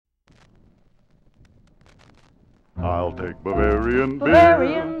I'll take Bavarian beer.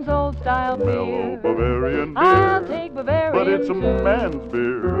 Bavarian's old style Mellow beer. Bavarian beer. I'll take Bavarian But it's a too. man's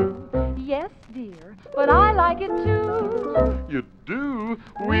beer. Yes, dear, but I like it too. You do?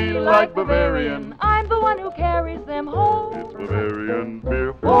 We like Bavarian. I'm the one who carries them home. It's Bavarian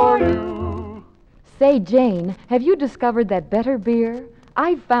beer for you. Say, Jane, have you discovered that better beer?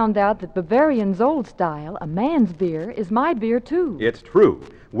 I've found out that Bavarian's old style, a man's beer, is my beer too. It's true.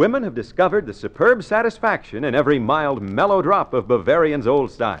 Women have discovered the superb satisfaction in every mild, mellow drop of Bavarian's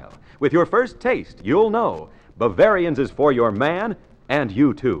old style. With your first taste, you'll know Bavarian's is for your man and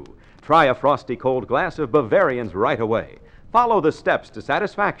you too. Try a frosty cold glass of Bavarian's right away. Follow the steps to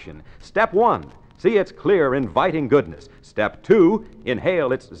satisfaction. Step 1, see its clear, inviting goodness. Step 2,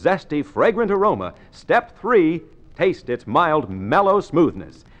 inhale its zesty, fragrant aroma. Step 3, taste its mild, mellow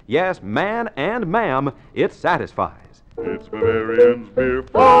smoothness. Yes, man and ma'am, it satisfies. It's Bavarian's beer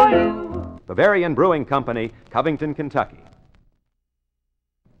for you. Bavarian Brewing Company, Covington, Kentucky.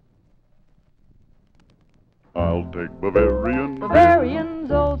 I'll take Bavarian beer.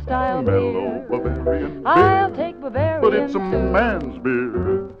 Bavarian's old style Mellow beer. Bavarian beer. I'll take Bavarian But it's a too. man's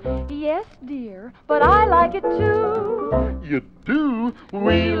beer. Yes, dear, but I like it too. You do?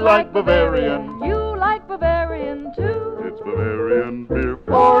 We like Bavarian. You like Bavarian too. It's Bavarian beer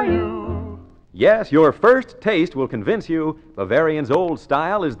for you. Yes, your first taste will convince you Bavarian's old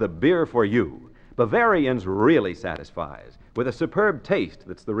style is the beer for you. Bavarian's really satisfies, with a superb taste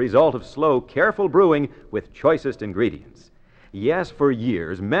that's the result of slow, careful brewing with choicest ingredients. Yes, for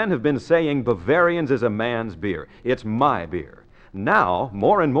years, men have been saying Bavarian's is a man's beer. It's my beer. Now,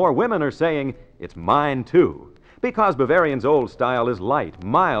 more and more women are saying it's mine too, because Bavarian's old style is light,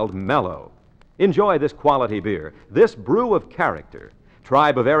 mild, mellow. Enjoy this quality beer, this brew of character.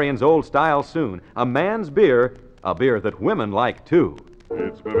 Try Bavarian's old style soon. A man's beer, a beer that women like too.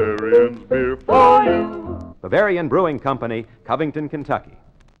 It's Bavarian's beer for you. Bavarian Brewing Company, Covington, Kentucky.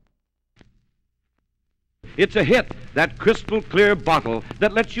 It's a hit, that crystal clear bottle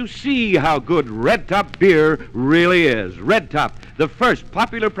that lets you see how good Red Top beer really is. Red Top, the first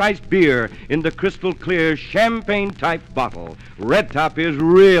popular priced beer in the crystal clear champagne type bottle. Red Top is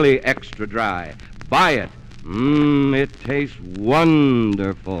really extra dry. Buy it. It tastes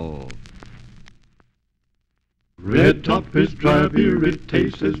wonderful. Red Top is dry beer, it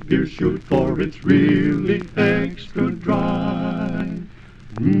tastes as beer should, for it's really extra dry.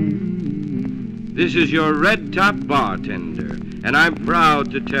 This is your Red Top bartender, and I'm proud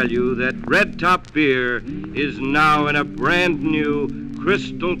to tell you that Red Top beer is now in a brand new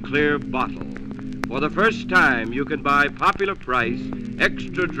crystal clear bottle. For the first time, you can buy popular price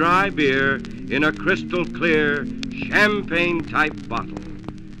extra dry beer in a crystal clear champagne type bottle.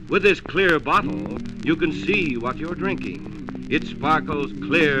 With this clear bottle, you can see what you're drinking. It sparkles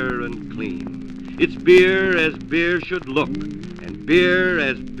clear and clean. It's beer as beer should look, and beer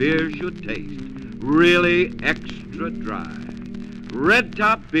as beer should taste. Really extra dry. Red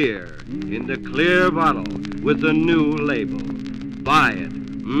Top beer in the clear bottle with the new label. Buy it.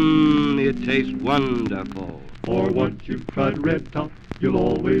 It tastes wonderful. For once you've tried Red Top, you'll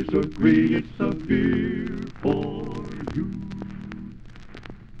always agree it's a beer for you.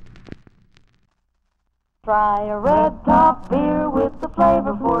 Try a Red Top beer with the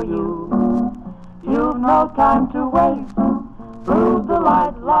flavor for you. You've no time to waste. Brew the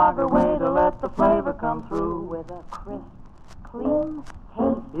light lager way to let the flavor come through with a crisp, clean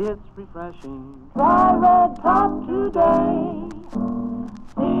taste. It's refreshing. Try Red Top today.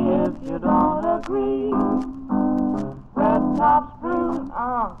 See if you don't agree. Red Top's brewed.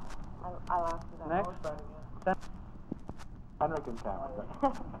 I lost it. Next. Henrik Cameron.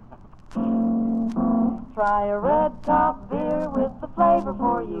 Try a Red Top beer with the flavor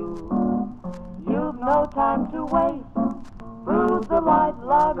for you. You've no time to waste. Brew the light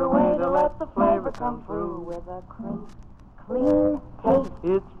lager way to let the flavor come through with a crisp, clean taste.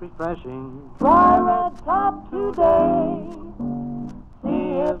 It's refreshing. Try Red Top today.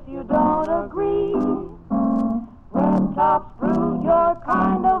 See if you don't agree. Red Top's brewed your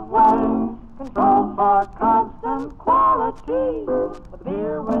kind of way. Controlled for constant quality. A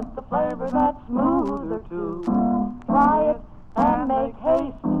beer with the flavor that's smoother too. Try it and make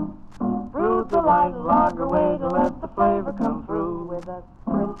haste. Brew the light lager way to let the flavor come through with a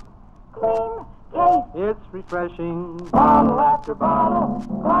crisp, clean taste. It's refreshing. Bottle after bottle,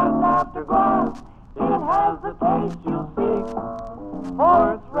 glass after glass, it has the taste you seek.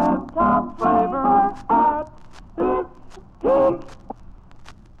 For its Red Top flavor at its peak.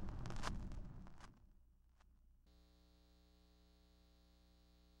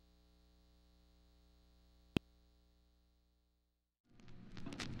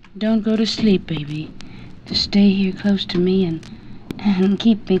 Don't go to sleep, baby. to stay here close to me and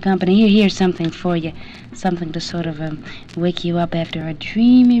keep me company. Here's something for you. Something to sort of wake you up after a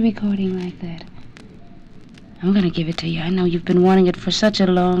dreamy recording like that. I'm going to give it to you. I know you've been wanting it for such a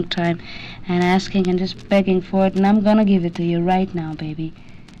long time and asking and just begging for it, and I'm going to give it to you right now, baby.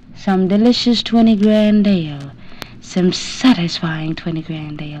 Some delicious 20 Grand Ale. Some satisfying 20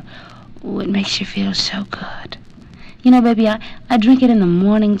 Grand Ale. Oh, it makes you feel so good. You know, baby, I drink it in the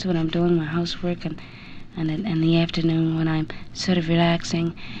mornings when I'm doing my housework and in the afternoon when I'm sort of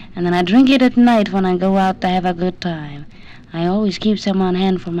relaxing. And then I drink it at night when I go out to have a good time. I always keep some on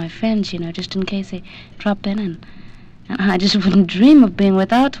hand for my friends, you know, just in case they drop in. And I just wouldn't dream of being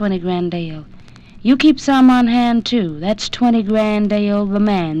without 20 Grand Ale. You keep some on hand, too. That's 20 Grand Ale, the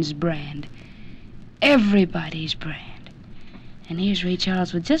man's brand. Everybody's brand. And here's Ray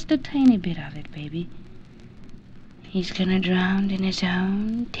Charles with just a tiny bit of it, baby. He's gonna drown in his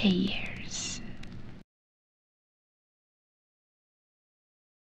own tears.